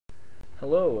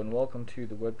Hello and welcome to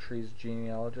the webtrees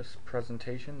genealogist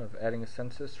presentation of adding a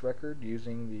census record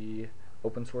using the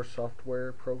open source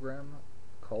software program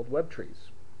called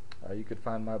webtrees. You could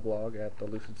find my blog at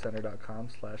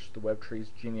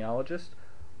thelucidcenter.com/thewebtreesgenealogist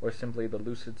or simply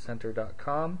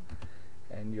thelucidcenter.com,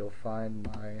 and you'll find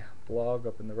my blog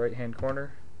up in the right hand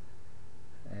corner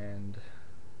and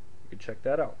you can check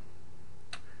that out.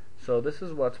 So this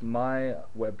is what my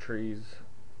webtrees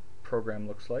program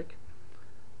looks like.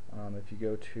 If you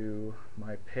go to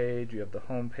my page, you have the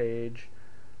home page,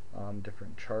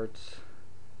 different charts,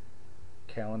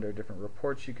 calendar, different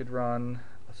reports you could run,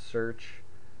 a search.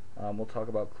 We'll talk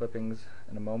about clippings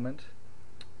in a moment,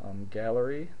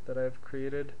 gallery that I've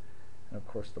created, and of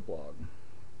course the blog.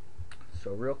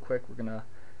 So real quick, we're going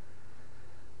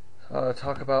to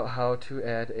talk about how to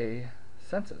add a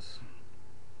census.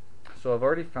 So I've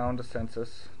already found a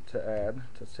census to add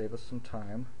to save us some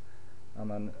time.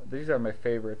 These are my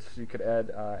favorites. You could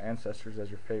add ancestors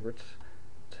as your favorites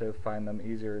to find them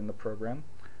easier in the program.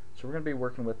 So we're going to be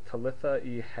working with Talitha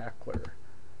E. Hackler,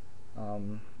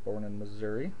 born in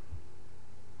Missouri.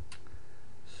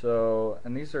 So,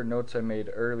 and these are notes I made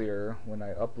earlier when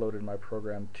I uploaded my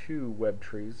program to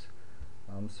webtrees.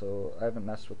 So I haven't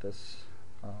messed with this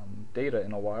data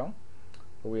in a while.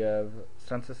 But we have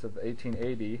census of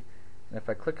 1880, and if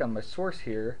I click on my source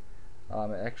here,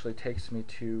 it actually takes me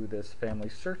to this family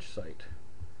search site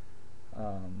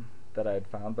that I had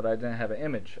found, but I didn't have an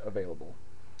image available.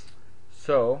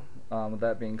 So, with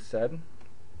that being said,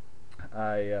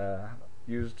 I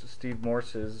used Steve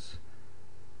Morse's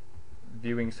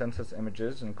viewing census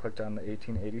images and clicked on the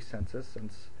 1880 census,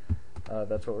 since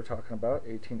that's what we're talking about,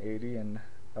 1880 in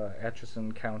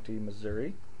Atchison County,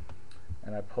 Missouri.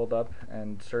 And I pulled up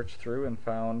and searched through and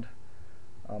found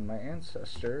my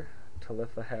ancestor,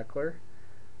 Talitha Hackler,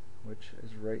 which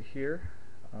is right here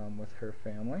with her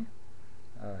family,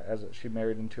 as she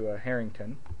married into a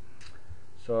Harrington.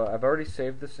 So I've already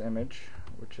saved this image,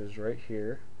 which is right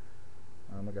here.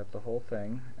 I got the whole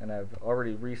thing, and I've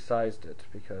already resized it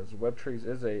because webtrees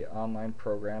is an online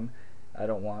program. I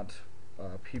don't want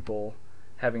people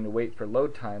having to wait for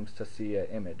load times to see an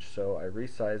image, so I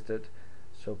resized it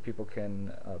so people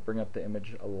can bring up the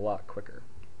image a lot quicker.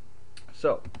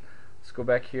 So let's go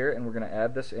back here, and we're going to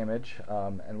add this image,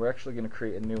 and we're actually going to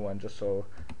create a new one just so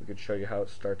we could show you how it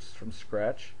starts from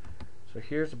scratch. So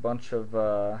here's a bunch of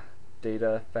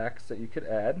data facts that you could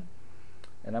add,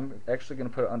 and I'm actually going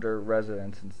to put it under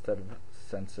residence instead of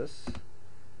census.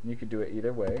 And you could do it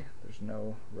either way. There's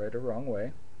no right or wrong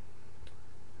way.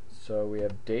 So we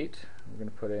have date. We're going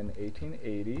to put in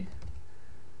 1880.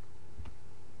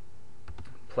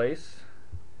 Place.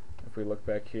 If we look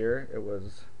back here, it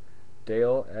was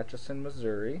Dale, Atchison,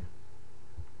 Missouri.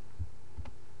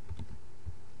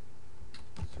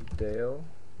 So Dale,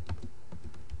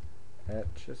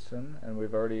 Atchison, and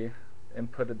we've already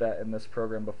inputted that in this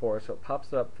program before, so it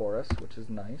pops it up for us, which is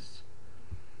nice.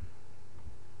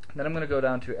 Then I'm going to go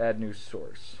down to add new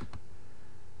source.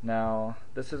 Now,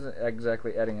 this isn't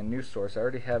exactly adding a new source. I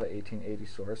already have an 1880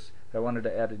 source. If I wanted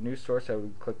to add a new source, I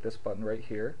would click this button right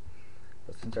here.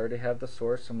 But since I already have the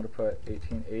source, I'm going to put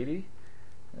 1880.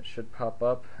 It should pop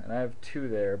up, and I have two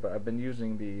there, but I've been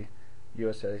using the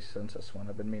USA Census one.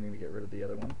 I've been meaning to get rid of the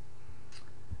other one.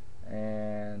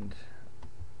 And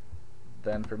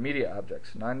then for media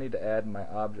objects, now I need to add my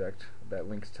object that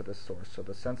links to the source, so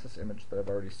the census image that I've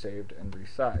already saved and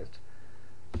resized.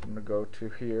 So I'm going to go to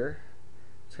here.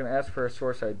 It's going to ask for a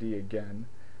source ID again,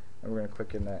 and we're going to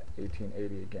click in that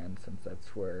 1880 again, since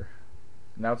that's where.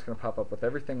 Now it's going to pop up with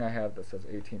everything I have that says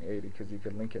 1880, because you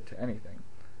can link it to anything.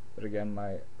 But again,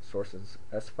 my source is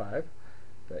S5,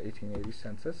 the 1880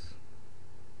 census.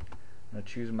 I'm going to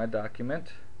choose my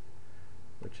document,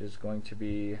 which is going to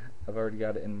be, I've already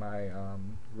got it in my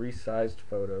resized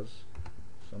photos.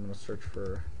 So I'm going to search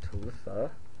for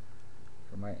Talitha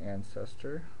for my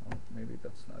ancestor. Oh, maybe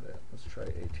that's not it. Let's try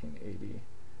 1880.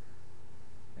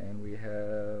 And we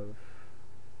have,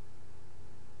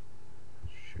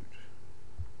 shoot.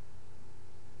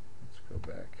 Let's go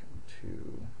back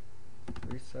to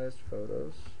resized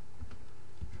photos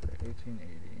for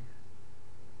 1880.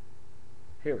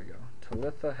 Here we go.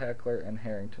 Talitha, Hackler, and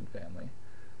Harrington family.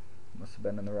 Must have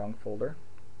been in the wrong folder.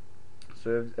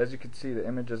 So as you can see, the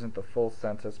image isn't the full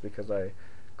census because I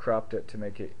cropped it to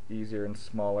make it easier and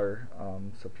smaller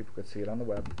so people could see it on the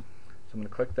web. So I'm going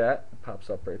to click that. It pops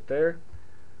up right there.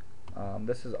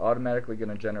 This is automatically going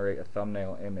to generate a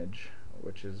thumbnail image,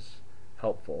 which is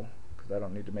helpful because I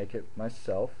don't need to make it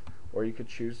myself. Or you could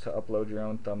choose to upload your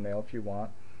own thumbnail if you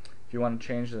want. If you want to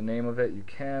change the name of it, you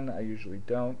can. I usually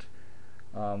don't.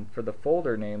 For the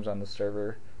folder names on the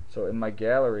server, So in my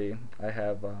gallery, I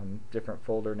have different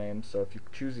folder names. So if you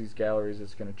choose these galleries,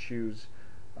 it's going to choose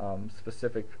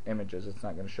specific images. It's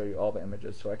not going to show you all the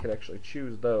images. So I could actually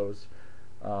choose those.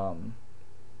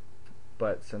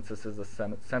 But since this is a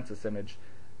census image,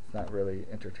 it's not really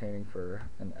entertaining for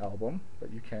an album.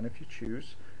 But you can if you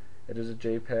choose. It is a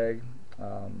JPEG.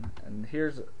 And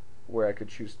here's where I could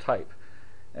choose type.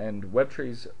 And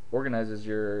webtrees organizes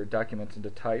your documents into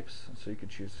types. So you could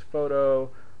choose photo,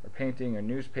 or painting, or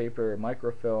newspaper, or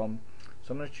microfilm.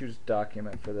 So I'm going to choose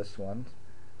document for this one.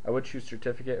 I would choose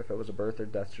certificate if it was a birth or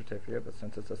death certificate, but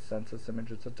since it's a census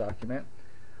image, it's a document.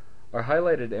 Our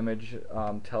highlighted image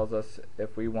tells us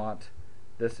if we want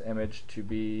this image to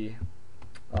be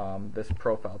this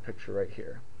profile picture right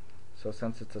here. So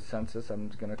since it's a census, I'm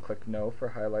just going to click no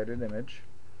for highlighted image.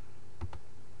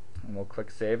 And we'll click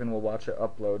save, and we'll watch it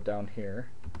upload down here.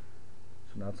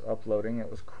 So now it's uploading. It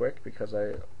was quick because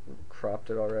I cropped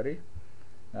it already.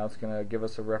 Now it's going to give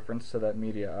us a reference to that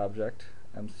media object,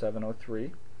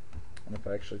 M703. And if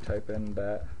I actually type in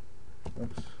that,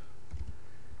 oops,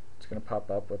 it's going to pop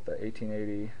up with the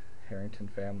 1880 Harrington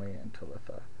family in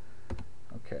Talitha.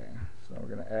 Okay, so now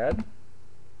we're going to add. And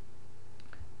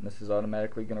this is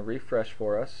automatically going to refresh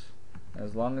for us. And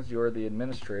as long as you're the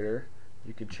administrator,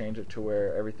 you could change it to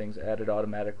where everything's added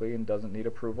automatically and doesn't need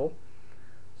approval.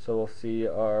 So we'll see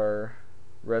our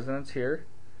residence here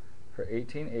for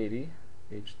 1880,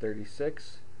 age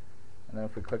 36, and then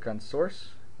if we click on source,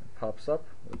 it pops up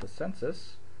with the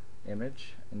census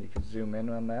image, and you can zoom in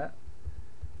on that.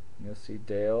 And you'll see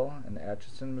Dale in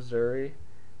Atchison, Missouri,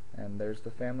 and there's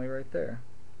the family right there.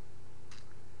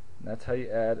 And that's how you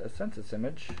add a census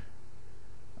image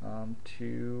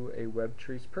to a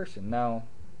webtrees person. Now,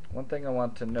 one thing I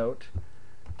want to note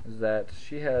is that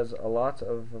she has a lot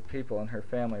of people in her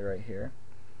family right here.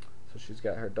 So she's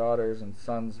got her daughters and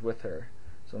sons with her.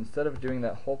 So instead of doing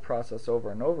that whole process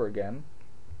over and over again,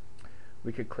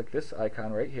 we could click this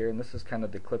icon right here, and this is kind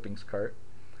of the clippings cart.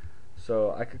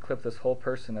 So I could clip this whole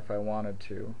person if I wanted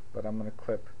to, but I'm going to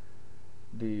clip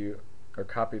or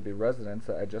copy the residence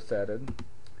that I just added,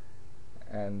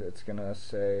 and it's going to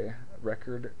say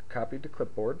record copied to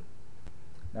clipboard.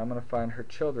 Now I'm going to find her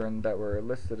children that were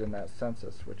listed in that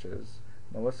census, which is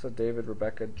Melissa, David,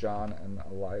 Rebecca, John, and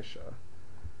Elisha.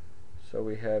 So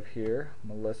we have here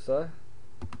Melissa,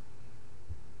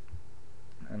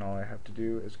 and all I have to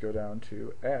do is go down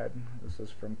to add. This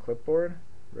is from clipboard,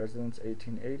 residence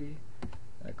 1880,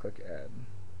 and I click add.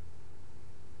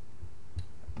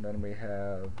 And then we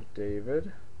have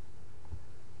David,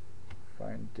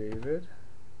 find David,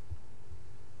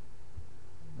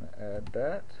 I'm going to add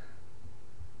that.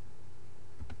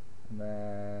 And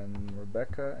then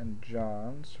Rebecca and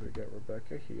John, so we got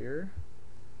Rebecca here.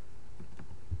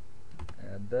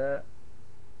 Add that.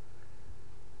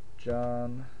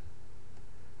 John.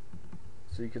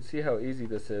 So you can see how easy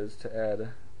this is to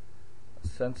add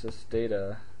census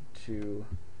data to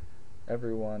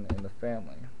everyone in the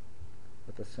family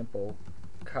with a simple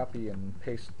copy and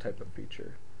paste type of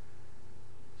feature.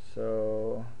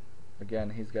 So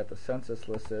again, he's got the census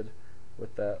listed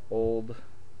with that old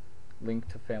link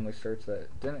to family search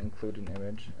that didn't include an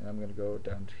image, and I'm going to go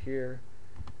down to here,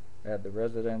 add the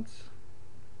residence,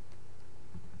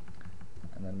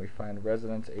 and then we find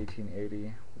residence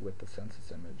 1880 with the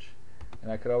census image.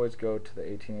 And I could always go to the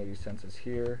 1880 census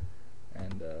here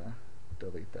and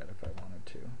delete that if I wanted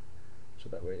to, so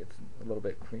that way it's a little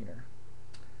bit cleaner.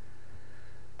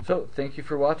 So thank you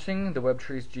for watching the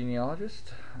webtrees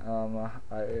genealogist. I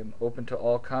am open to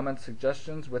all comments,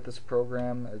 suggestions with this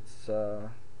program. It's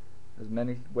there's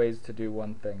many ways to do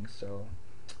one thing, so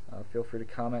feel free to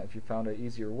comment if you found an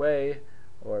easier way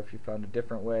or if you found a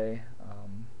different way,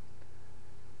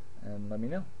 and let me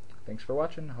know. Thanks for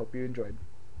watching. Hope you enjoyed.